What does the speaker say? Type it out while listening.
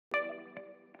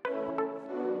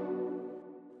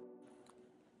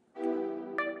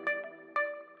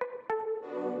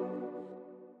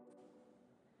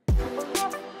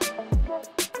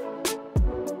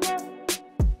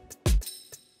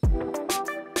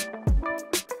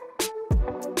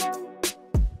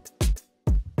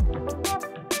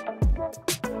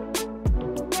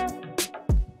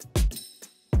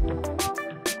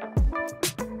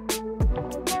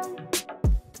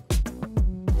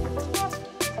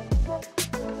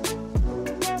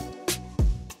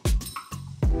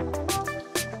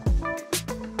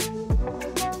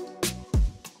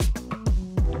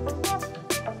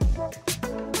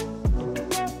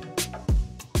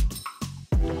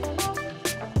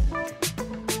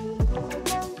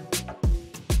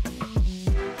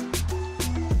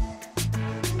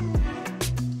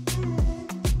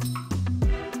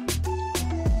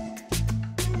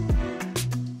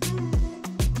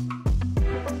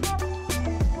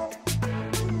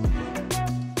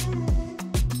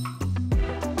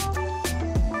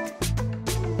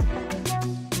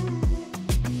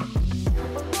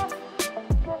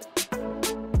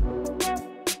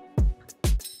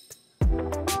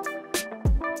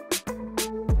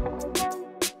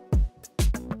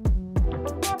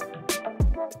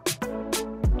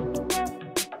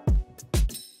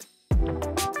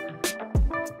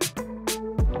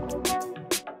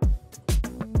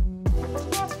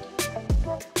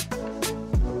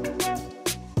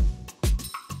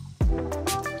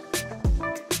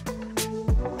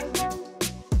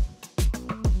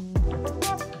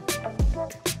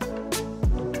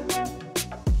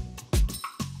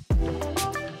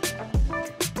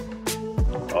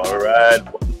All right,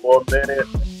 one more minute.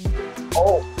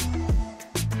 Oh,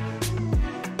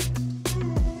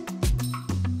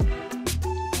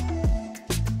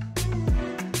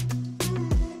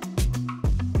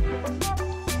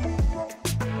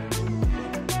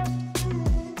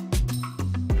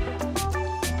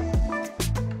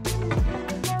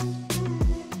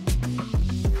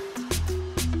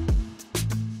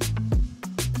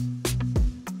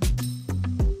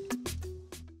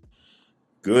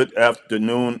 good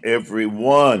afternoon,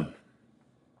 everyone.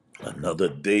 Another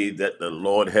day that the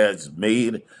Lord has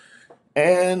made,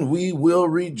 and we will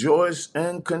rejoice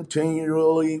and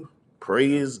continually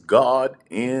praise God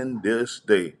in this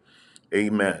day.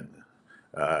 Amen.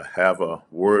 I have a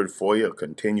word for you, a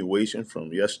continuation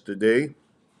from yesterday,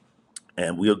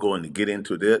 and we are going to get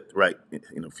into that right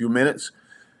in a few minutes.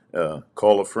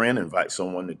 Call a friend, invite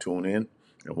someone to tune in.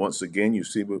 And once again, you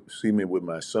see me with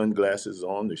my sunglasses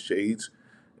on, the shades.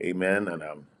 Amen. And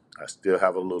I still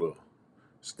have a little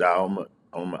style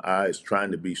on my eyes,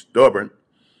 trying to be stubborn,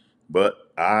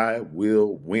 but I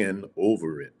will win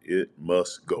over it. It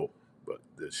must go. But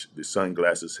the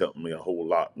sunglasses help me a whole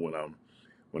lot when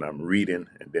I'm reading,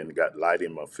 and then got light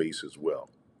in my face as well.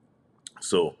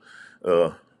 So,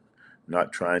 uh,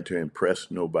 not trying to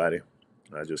impress nobody.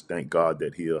 I just thank God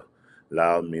that He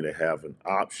allowed me to have an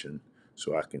option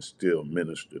so I can still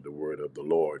minister the word of the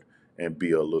Lord and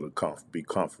be a little be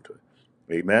comforted.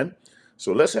 Amen.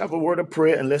 So let's have a word of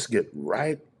prayer and let's get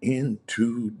right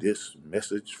into this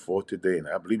message for today. And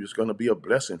I believe it's going to be a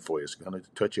blessing for you. It's going to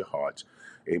touch your hearts.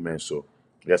 Amen. So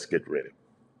let's get ready.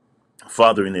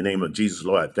 Father, in the name of Jesus,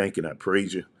 Lord, I thank you and I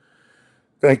praise you.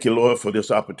 Thank you, Lord, for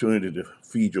this opportunity to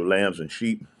feed your lambs and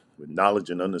sheep with knowledge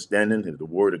and understanding in the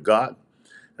word of God.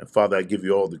 And Father, I give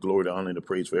you all the glory, the honor, and the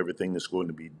praise for everything that's going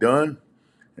to be done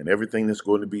and everything that's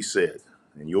going to be said.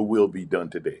 And your will be done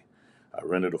today. I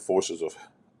render the forces of,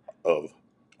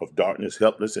 of darkness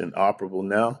helpless and operable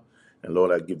now. And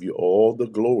Lord, I give you all the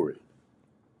glory,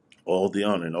 all the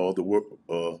honor, and all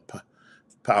the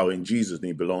power in Jesus'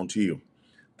 name belong to you.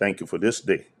 Thank you for this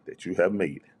day that you have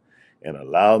made and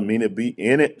allowed me to be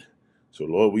in it. So,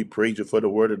 Lord, we praise you for the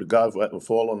word of the God, for it will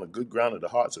fall on the good ground of the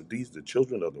hearts of these, the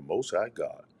children of the Most High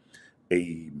God.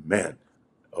 Amen.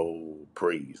 Oh,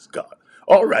 praise God.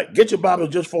 All right, get your Bible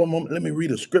just for a moment. Let me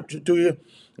read a scripture to you.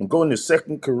 I'm going to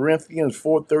 2 Corinthians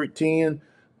 4:13.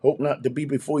 Hope not to be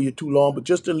before you too long, but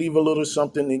just to leave a little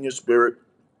something in your spirit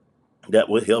that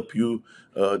will help you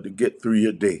to get through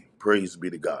your day. Praise be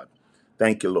to God.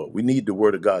 Thank you, Lord. We need the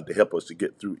word of God to help us to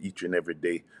get through each and every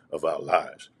day of our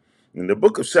lives. In the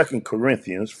book of 2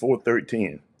 Corinthians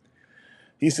 4:13,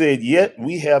 he said, "Yet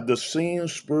we have the same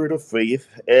spirit of faith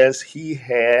as he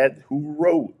had who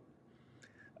wrote,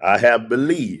 I have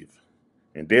believed,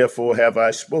 and therefore have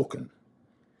I spoken.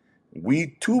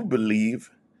 We too believe,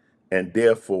 and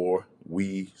therefore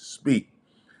we speak."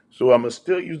 So I'm going to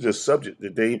still use this subject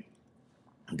today,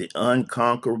 the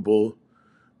unconquerable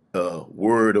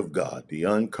word of God, the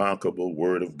unconquerable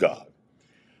word of God.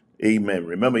 Amen.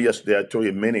 Remember yesterday I told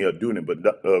you many are doing it,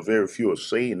 but very few are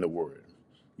saying the word.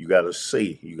 You got to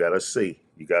say, you got to say,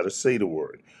 you got to say the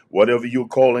word. Whatever you're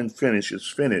calling finish is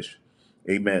finished.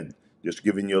 Amen. Just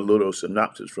giving you a little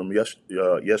synopsis from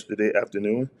yesterday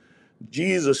afternoon.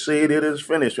 Jesus said it is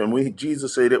finished. And when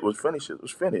Jesus said it was finished, it was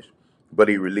finished. But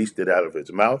he released it out of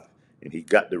his mouth, and he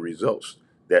got the results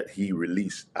that he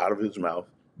released out of his mouth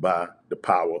by the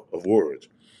power of words.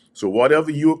 So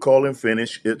whatever you're calling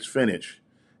finished, it's finished.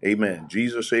 Amen.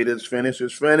 Jesus said it's finished,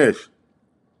 it's finished.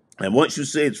 And once you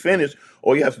say it's finished,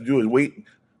 all you have to do is wait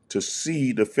to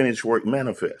see the finished work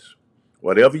manifest.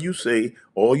 Whatever you say,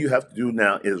 all you have to do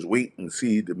now is wait and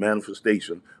see the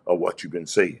manifestation of what you've been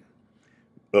saying.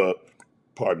 Uh,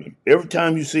 pardon me. Every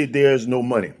time you say there's no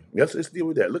money, let's deal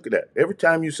with that. Look at that. Every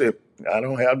time you say, I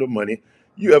don't have the money,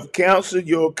 you have canceled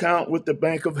your account with the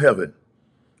Bank of Heaven.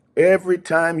 Every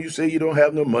time you say you don't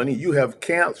have no money, you have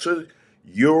canceled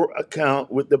your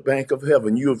account with the Bank of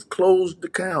Heaven. You have closed the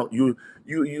account. You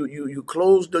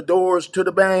closed the doors to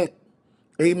the bank.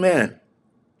 Amen.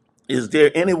 Is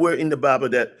there anywhere in the Bible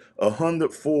that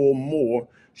 100-fold more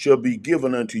shall be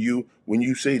given unto you when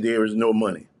you say there is no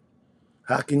money?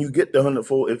 How can you get the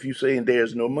 100-fold if you say there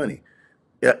is no money?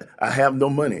 Yeah, I have no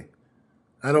money.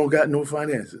 I don't got no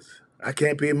finances. I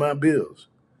can't pay my bills.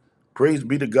 Praise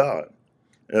be to God.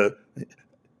 Uh,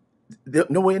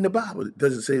 Nowhere in the Bible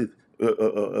does it say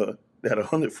that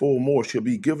 100-fold more shall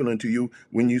be given unto you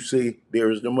when you say there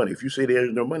is no money. If you say there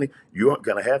is no money, you aren't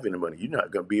going to have any money. You're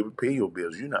not going to be able to pay your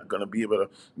bills. You're not going to be able to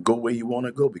go where you want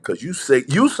to go because you say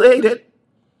that.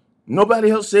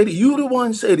 Nobody else said it. You the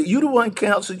one said it. You the one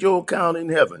canceled your account in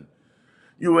heaven.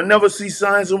 You will never see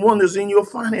signs and wonders in your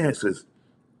finances,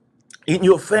 in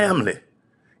your family,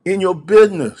 in your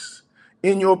business,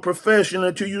 in your profession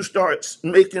until you start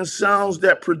making sounds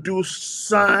that produce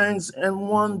signs and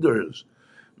wonders.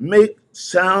 Make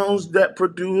sounds that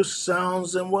produce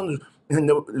sounds and wonders. And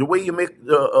the way you make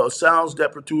sounds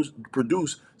that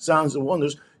produce sounds and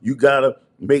wonders, you got to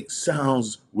make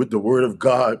sounds with the word of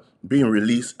God being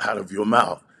released out of your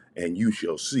mouth, and you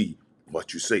shall see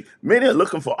what you say. Many are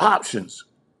looking for options.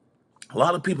 A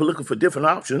lot of people looking for different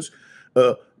options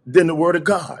than the word of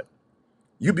God.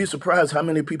 You'd be surprised how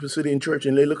many people sit in church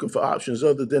and they're looking for options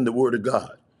other than the word of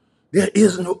God. There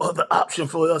is no other option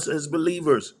for us as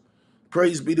believers.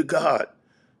 Praise be to God.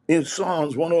 In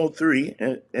Psalms 103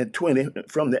 and 20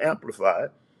 from the Amplified,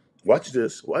 watch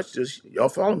this, Y'all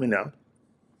follow me now.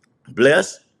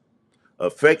 Bless,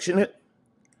 affectionate,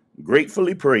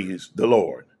 gratefully praise the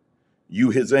Lord,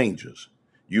 you his angels,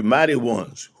 you mighty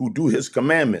ones who do his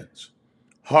commandments.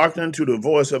 Hearken to the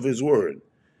voice of his word.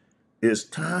 It's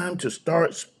time to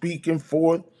start speaking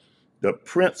forth. The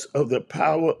prince of the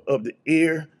power of the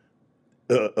air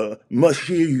must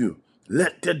hear you.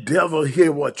 Let the devil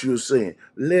hear what you're saying.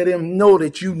 Let him know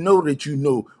that you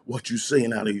know what you're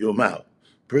saying out of your mouth.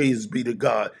 Praise be to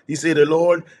God. He said, the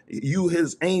Lord, you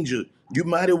his angels, you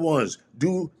mighty ones,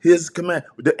 do his command.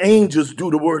 The angels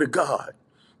do the word of God.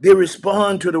 They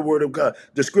respond to the word of God.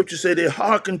 The scripture say they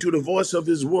hearken to the voice of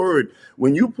his word.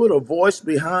 When you put a voice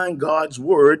behind God's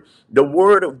word, the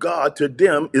word of God to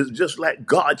them is just like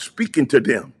God speaking to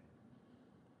them.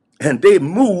 And they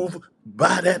move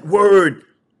by that word.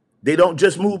 They don't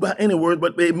just move by any word,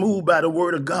 but they move by the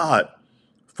word of God.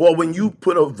 For when you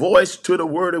put a voice to the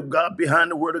word of God, behind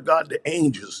the word of God, the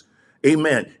angels,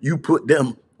 amen, you put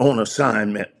them on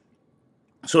assignment.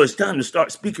 So it's time to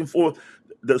start speaking forth.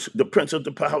 The prince of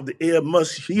the power of the air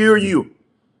must hear you.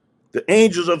 The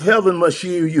angels of heaven must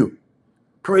hear you.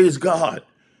 Praise God.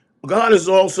 God is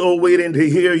also waiting to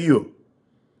hear you.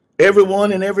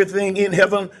 Everyone and everything in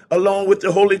heaven, along with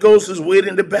the Holy Ghost, is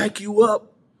waiting to back you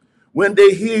up. When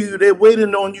they hear you, they're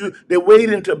waiting on you. They're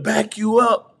waiting to back you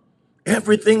up.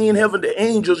 Everything in heaven, the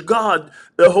angels, God,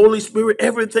 the Holy Spirit,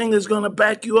 everything is going to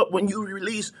back you up when you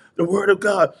release the word of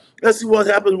God. Let's see what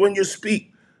happens when you speak.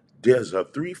 There's a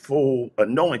threefold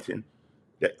anointing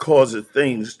that causes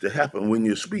things to happen when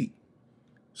you speak.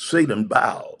 Satan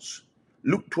bows.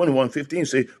 Luke 21:15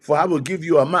 says, for I will give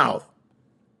you a mouth.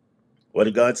 What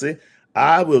did God say?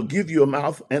 I will give you a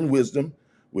mouth and wisdom,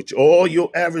 which all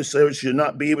your adversaries should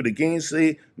not be able to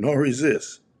gainsay nor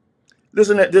resist.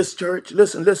 Listen at this, church.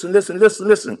 Listen.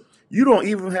 You don't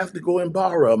even have to go and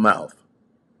borrow a mouth.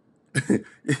 I'm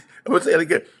going to say it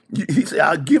again. He said,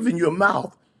 I've given you a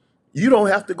mouth. You don't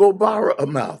have to go borrow a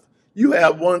mouth. You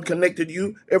have one connected to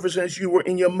you ever since you were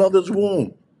in your mother's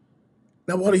womb.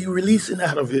 Now, what are you releasing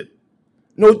out of it?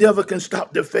 No devil can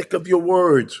stop the effect of your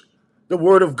words. The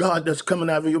word of God that's coming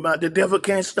out of your mouth. The devil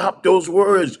can't stop those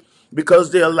words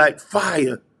because they're like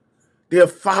fire. They're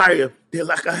fire. They're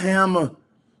like a hammer.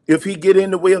 If he get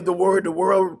in the way of the word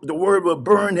will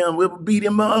burn him. Will beat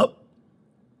him up.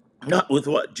 Not with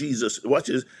what Jesus, watch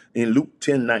this in Luke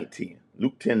 10:19.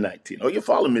 Luke 10:19. Oh, you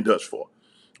follow me thus far.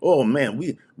 Oh man,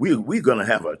 we're gonna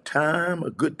have a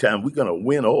good time. We're gonna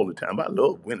win all the time. I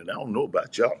love winning. I don't know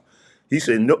about y'all. He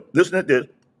said, no, listen to this.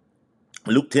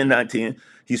 Luke 10:19.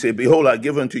 He said, behold, I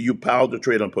give unto you power to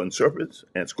tread upon serpents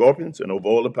and scorpions and over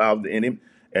all the power of the enemy,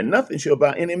 and nothing shall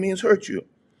by any means hurt you.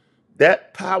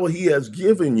 That power he has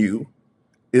given you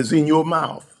is in your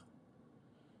mouth.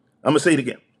 I'm gonna say it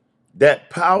again. That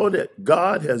power that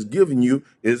God has given you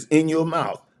is in your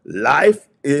mouth. Life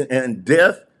and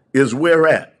death is where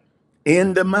at?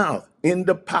 In the mouth, in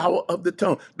the power of the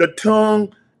tongue. The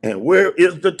tongue, and where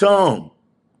is the tongue?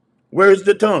 Where is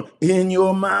the tongue? In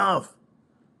your mouth.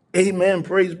 Amen.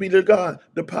 Praise be to God.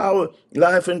 The power,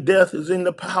 life and death is in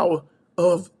the power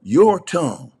of your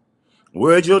tongue.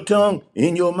 Where's your tongue?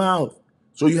 In your mouth.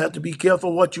 So you have to be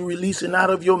careful what you're releasing out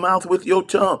of your mouth with your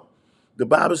tongue. The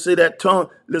Bible says that tongue,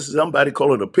 listen, somebody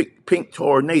call it a pink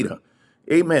tornado.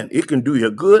 Amen. It can do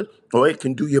you good or it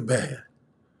can do you bad.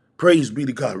 Praise be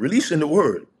to God. Releasing the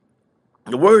word.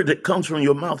 The word that comes from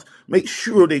your mouth, make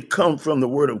sure they come from the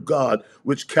word of God,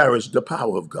 which carries the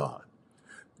power of God.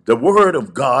 The word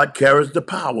of God carries the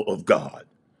power of God.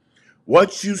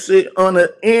 What you say under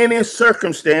any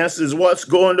circumstance is what's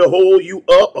going to hold you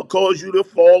up or cause you to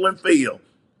fall and fail.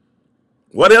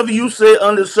 Whatever you say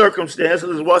under circumstances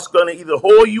is what's going to either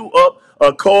hold you up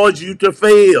or cause you to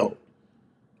fail.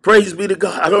 Praise be to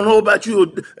God. I don't know about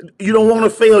you. You don't want to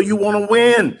fail. You want to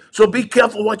win. So be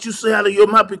careful what you say out of your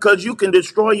mouth because you can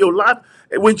destroy your life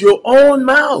with your own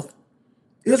mouth.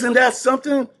 Isn't that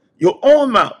something? Your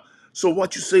own mouth. So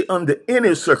what you say under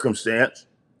any circumstance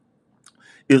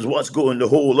is what's going to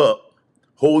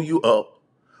hold you up,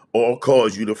 or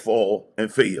cause you to fall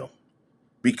and fail.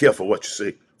 Be careful what you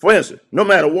say. For instance, no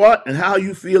matter what and how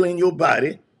you feel in your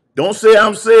body, don't say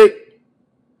I'm sick.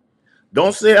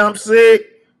 Don't say I'm sick.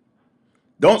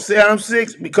 Don't say I'm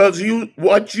sick, because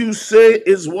what you say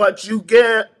is what you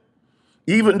get.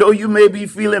 Even though you may be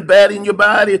feeling bad in your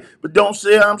body, but don't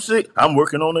say I'm sick. I'm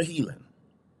working on a healing.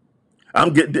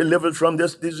 I'm getting delivered from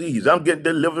this disease. I'm getting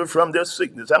delivered from this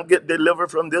sickness. I'm getting delivered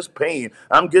from this pain.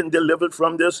 I'm getting delivered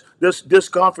from this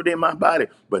discomfort in my body.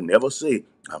 But never say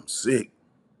I'm sick.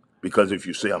 Because if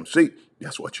you say I'm sick,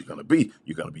 that's what you're going to be.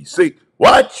 You're going to be sick.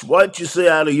 Watch what you say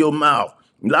out of your mouth.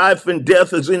 Life and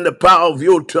death is in the power of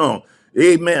your tongue.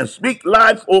 Amen. Speak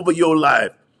life over your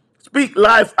life. Speak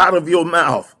life out of your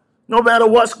mouth. No matter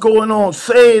what's going on,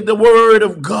 say the word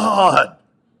of God.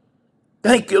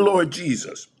 Thank you, Lord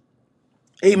Jesus.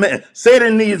 Amen.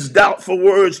 Satan needs doubtful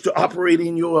words to operate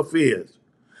in your affairs.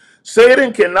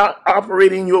 Satan cannot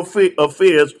operate in your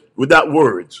affairs without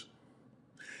words.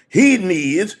 He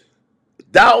needs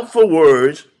doubtful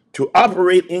words to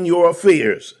operate in your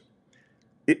affairs.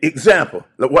 Example.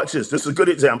 Look, watch this. This is a good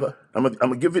example. I'm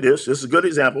gonna give you this. This is a good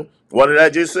example. What did I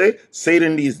just say?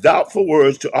 Satan needs doubtful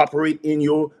words to operate in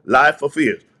your life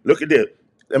affairs. Look at this.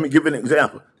 Let me give you an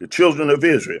example. The children of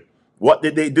Israel. What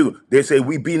did they do? They say,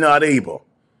 we be not able.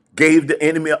 Gave the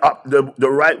enemy the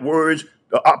right words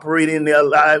to operate in their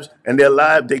lives, and their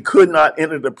lives, they could not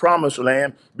enter the promised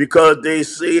land because they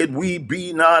said, we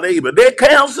be not able. They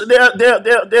canceled their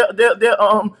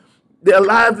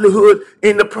livelihood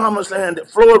in the promised land that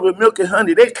flowed with milk and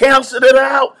honey. They canceled it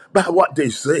out by what they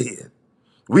said.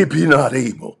 We be not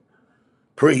able.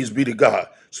 Praise be to God.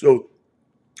 So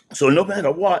no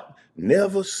matter what,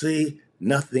 never say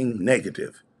nothing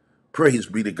negative. Praise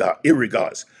be to God,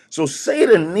 irregardless. So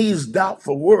Satan needs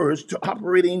doubtful words to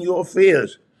operate in your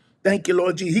affairs. Thank you,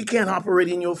 Lord Jesus. He can't operate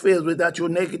in your affairs without your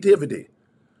negativity.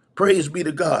 Praise be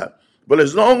to God. But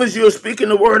as long as you're speaking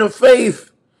the word of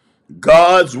faith,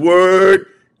 God's word,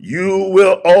 you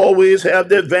will always have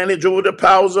the advantage over the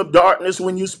powers of darkness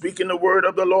when you speak in the word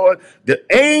of the Lord. The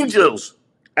angels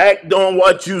act on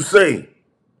what you say.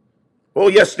 Oh,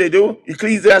 yes, they do.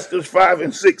 Ecclesiastes 5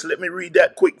 and 6. Let me read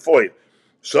that quick for you.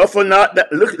 Suffer not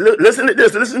that. Look, listen to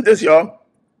this. Listen to this, y'all.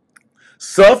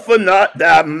 Suffer not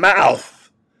thy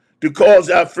mouth to cause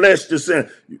thy flesh to sin.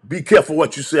 Be careful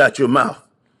what you say out your mouth.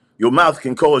 Your mouth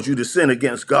can cause you to sin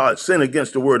against God, sin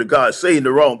against the word of God, saying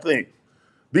the wrong thing.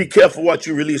 Be careful what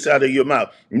you release out of your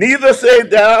mouth. Neither say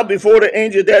thou before the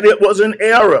angel that it was an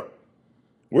error.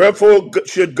 Wherefore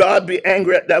should God be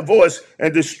angry at thy voice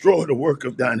and destroy the work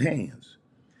of thine hands?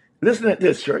 Listen at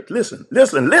this, church. Listen,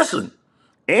 listen, listen.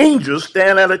 Angels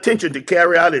stand at attention to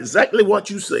carry out exactly what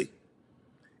you say.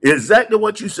 Exactly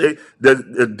what you say.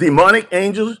 The demonic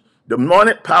angels, the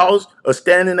demonic powers are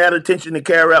standing at attention to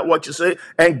carry out what you say.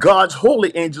 And God's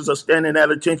holy angels are standing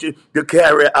at attention to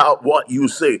carry out what you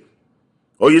say.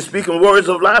 Are you speaking words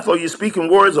of life? Or are you speaking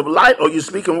words of light? Or are you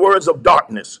speaking words of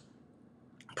darkness?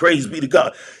 Praise be to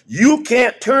God. You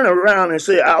can't turn around and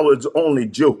say, I was only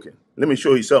joking. Let me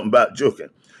show you something about joking.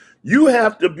 You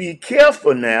have to be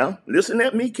careful now. Listen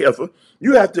at me careful.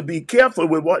 You have to be careful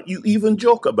with what you even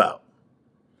joke about.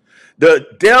 The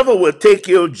devil will take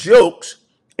your jokes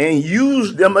and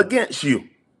use them against you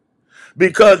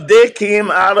because they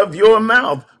came out of your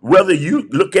mouth. Whether you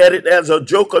look at it as a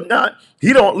joke or not,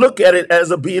 he don't look at it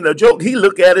as being a joke. He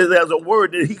look at it as a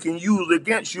word that he can use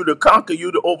against you to conquer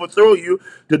you, to overthrow you,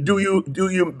 to do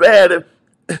you bad,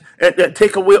 and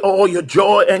take away all your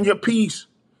joy and your peace.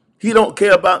 He don't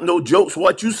care about no jokes.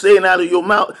 What you saying out of your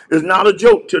mouth is not a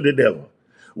joke to the devil.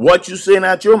 What you saying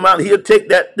out your mouth, he'll take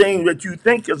that thing that you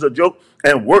think is a joke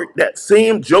and work that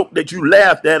same joke that you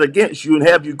laughed at against you and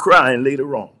have you crying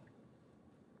later on.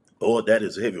 Oh, that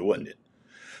is heavy, wasn't it?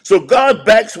 So God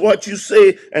backs what you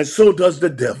say, and so does the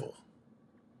devil.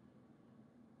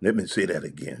 Let me say that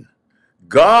again.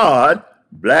 God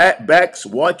backs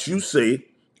what you say,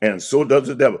 and so does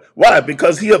the devil. Why?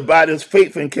 Because he abides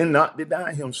faith and cannot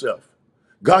deny himself.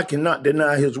 God cannot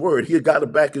deny his word. He got to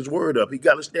back his word up. He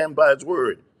got to stand by his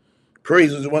word.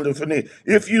 Praise his wonderful name.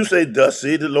 If you say, thus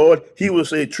say the Lord, he will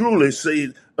say, truly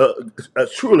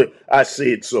I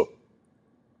said so.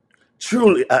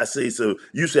 Truly I say so.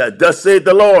 You say, thus said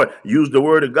the Lord. Use the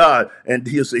word of God. And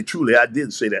he'll say, truly, I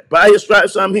did say that. By his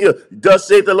stripes I'm healed. Thus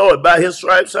said the Lord. By his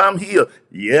stripes I'm healed.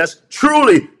 Yes,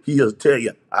 truly, he'll tell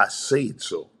you, I said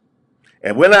so.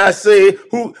 And when I say,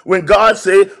 when God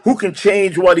said, who can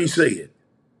change what he said?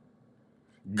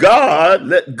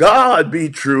 Let God be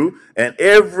true and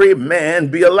every man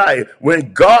be a liar.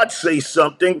 When God says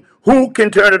something, who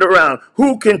can turn it around?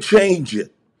 Who can change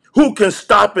it? Who can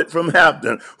stop it from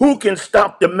happening? Who can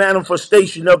stop the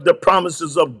manifestation of the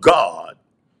promises of God?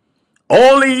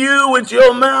 Only you with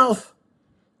your mouth.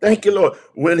 Thank you, Lord.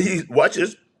 Watch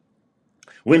this,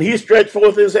 when he stretched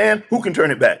forth his hand, who can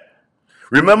turn it back?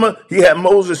 Remember, he had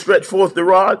Moses stretch forth the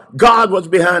rod. God was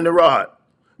behind the rod.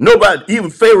 Nobody, even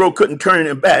Pharaoh couldn't turn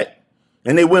it back.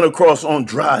 And they went across on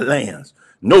dry lands.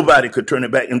 Nobody could turn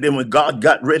it back. And then when God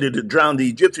got ready to drown the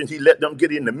Egyptians, he let them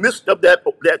get in the midst of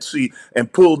that sea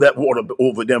and pulled that water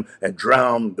over them and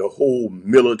drowned the whole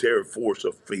military force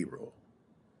of Pharaoh.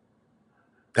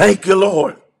 Thank you,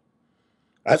 Lord.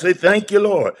 I say, thank you,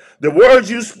 Lord. The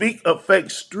words you speak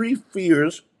affects three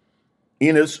spheres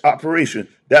in its operation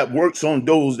that works on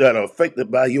those that are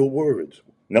affected by your words.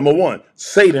 Number one,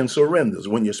 Satan surrenders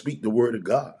when you speak the word of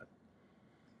God.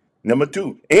 Number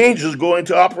two, angels go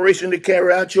into operation to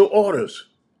carry out your orders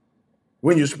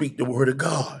when you speak the word of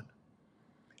God.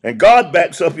 And God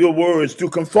backs up your words to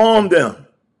conform them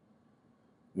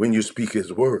when you speak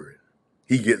his word.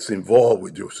 He gets involved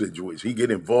with your situation. He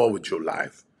gets involved with your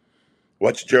life.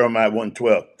 Watch Jeremiah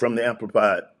 1:12 from the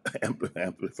Amplified.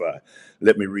 Amplified.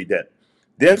 Let me read that.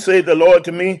 Then said the Lord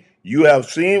to me, you have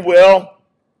seen well,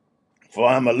 for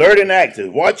I'm alert and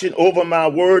active, watching over my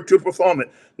word to perform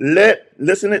it.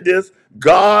 Listen at this.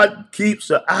 God keeps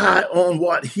an eye on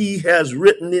what he has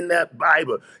written in that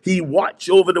Bible. He watch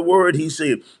over the word he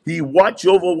said. He watch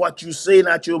over what you say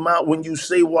out your mouth when you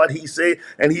say what he said.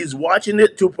 And he's watching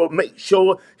it to make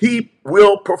sure he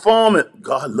will perform it.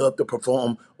 God loves to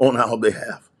perform on our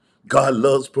behalf. God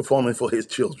loves performing for his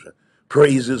children.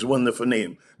 Praise his wonderful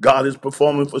name. God is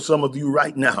performing for some of you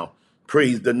right now.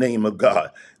 Praise the name of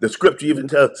God. The scripture even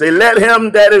tells, say, let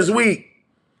him that is weak.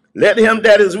 Let him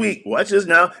that is weak. Watch this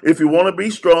now. If you want to be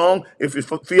strong, if you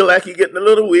feel like you're getting a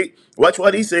little weak, watch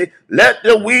what he say. Let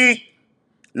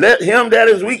him that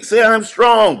is weak say I'm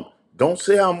strong. Don't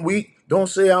say I'm weak. Don't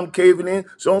say I'm caving in.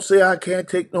 Don't say I can't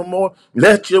take no more.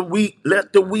 Let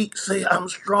the weak say I'm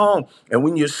strong. And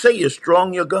when you say you're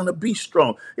strong, you're going to be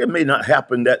strong. It may not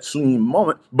happen that same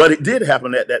moment, but it did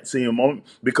happen at that same moment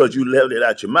because you let it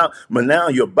out your mouth. But now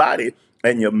your body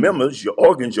and your members, your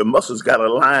organs, your muscles got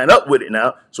to line up with it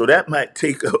now. So that might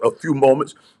take a few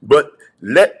moments. But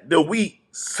let the weak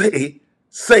say.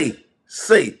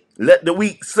 Let the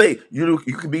weak say. You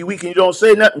can be weak and you don't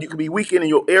say nothing. You can be weak in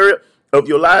your area of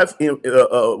your life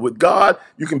with God.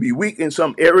 You can be weak in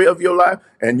some area of your life.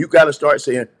 And you got to start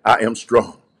saying, I am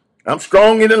strong. I'm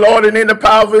strong in the Lord and in the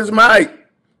power of his might.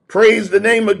 Praise the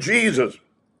name of Jesus.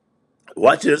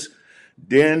 Watch this.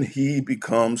 Then he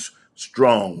becomes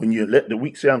strong. When you let the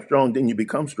weak say I'm strong, then you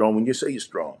become strong when you say you're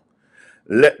strong.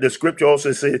 Let the scripture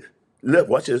also say,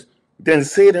 watch this. Then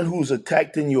Satan, who's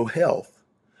attacked in your health,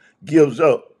 gives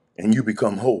up and you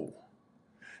become whole.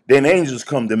 Then angels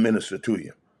come to minister to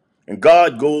you. And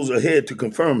God goes ahead to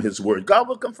confirm his word. God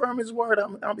will confirm his word.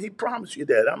 He promised you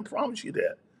that. I promise you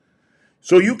that.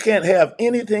 So you can't have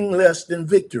anything less than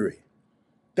victory.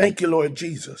 Thank you, Lord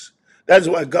Jesus. That's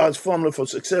why God's formula for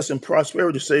success and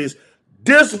prosperity says,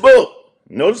 this book,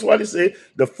 notice what it says,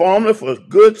 the formula for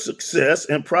good success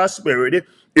and prosperity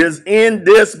is in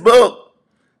this book.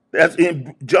 That's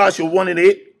in Joshua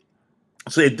 1:8.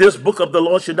 Say, this book of the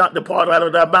law should not depart out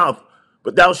of thy mouth,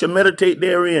 but thou shalt meditate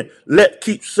therein.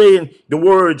 Keep saying the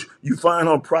words you find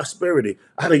on prosperity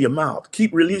out of your mouth.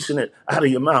 Keep releasing it out of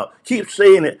your mouth. Keep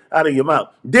saying it out of your mouth.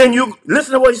 Then you,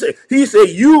 listen to what he said. He said,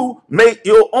 you make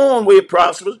your own way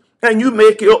prosperous and you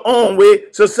make your own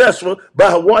way successful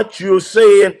by what you're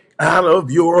saying out of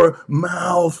your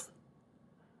mouth.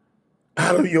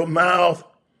 Out of your mouth.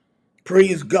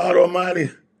 Praise God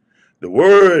Almighty. The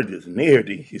word is near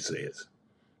thee, he says,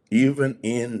 even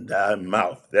in thy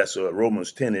mouth. That's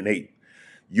Romans 10:8.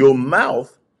 Your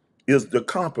mouth is the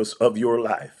compass of your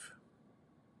life.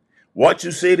 What you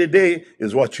say today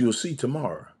is what you'll see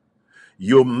tomorrow.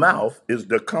 Your mouth is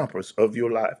the compass of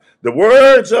your life. The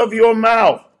words of your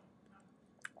mouth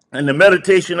and the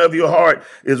meditation of your heart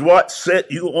is what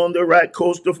set you on the right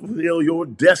course to fulfill your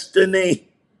destiny.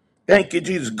 Thank you,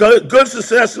 Jesus. Good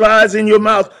success lies in your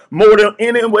mouth more than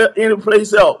any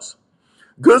place else.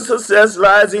 Good success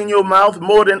lies in your mouth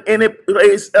more than any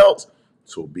place else.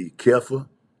 So be careful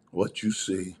what you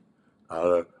say out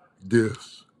of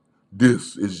this.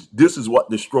 This is what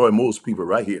destroys most people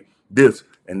right here. This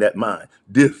and that mind.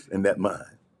 This and that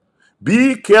mind.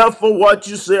 Be careful what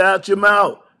you say out your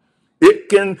mouth. It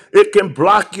can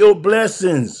block your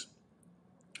blessings.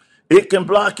 It can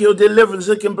block your deliverance.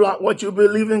 It can block what you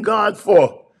believe in God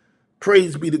for.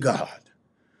 Praise be to God.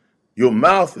 Your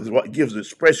mouth is what gives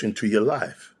expression to your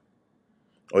life.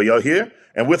 Are y'all here?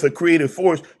 And with a creative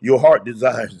force, your heart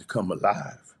desires to come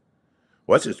alive.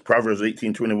 Watch this. Proverbs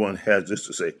 18:21 has this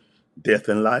to say, death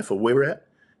and life are where at?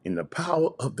 In the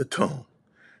power of the tongue.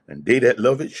 And they that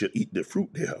love it shall eat the fruit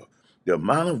thereof. The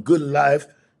amount of good life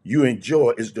you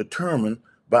enjoy is determined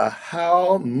by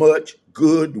how much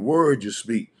good word you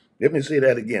speak. Let me say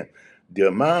that again. The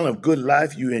amount of good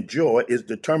life you enjoy is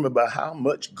determined by how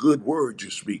much good word you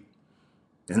speak.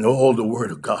 And all the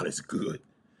word of God is good.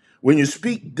 When you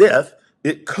speak death,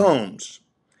 it comes.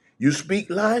 You speak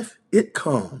life, it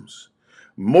comes.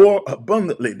 More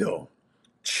abundantly, though.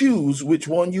 Choose which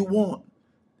one you want.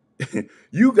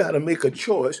 You got to make a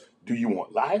choice. Do you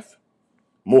want life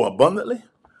more abundantly?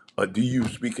 Or do you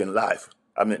speak in life?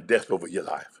 I meant death over your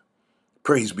life.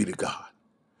 Praise be to God.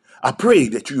 I pray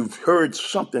that you've heard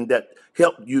something that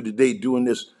helped you today doing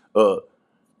this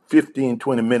 15,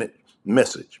 20-minute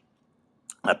message.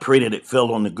 I pray that it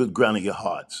fell on the good ground of your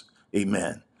hearts.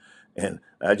 Amen. And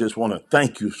I just want to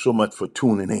thank you so much for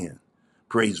tuning in.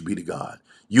 Praise be to God.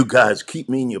 You guys keep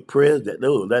me in your prayers. That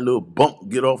little bump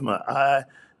get off my eye.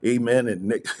 Amen. And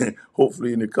next,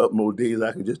 hopefully in a couple more days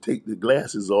I can just take the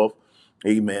glasses off.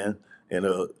 Amen. And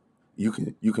you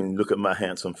can look at my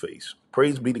handsome face.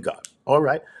 Praise be to God. All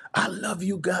right. I love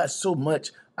you guys so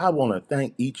much. I want to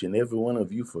thank each and every one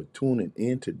of you for tuning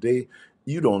in today.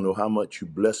 You don't know how much you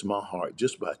bless my heart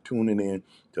just by tuning in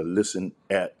to listen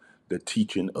at the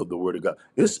teaching of the Word of God.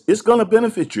 It's going to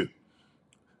benefit you.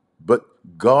 But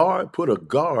put a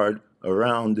guard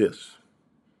around this,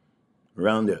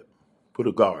 around that. Put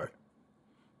a guard.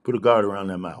 Put a guard around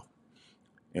that mouth.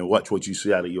 And watch what you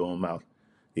say out of your own mouth.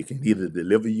 It can either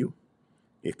deliver you,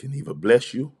 it can either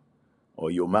bless you,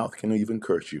 or your mouth can even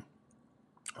curse you.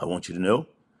 I want you to know,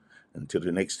 until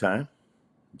the next time,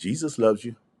 Jesus loves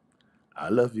you. I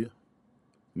love you.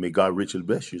 May God richly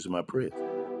bless you is my prayer.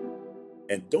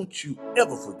 And don't you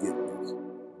ever forget this.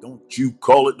 Don't you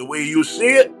call it the way you see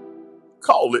it.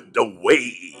 Call it the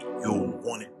way you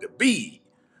want it to be.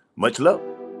 Much love.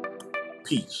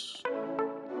 Peace.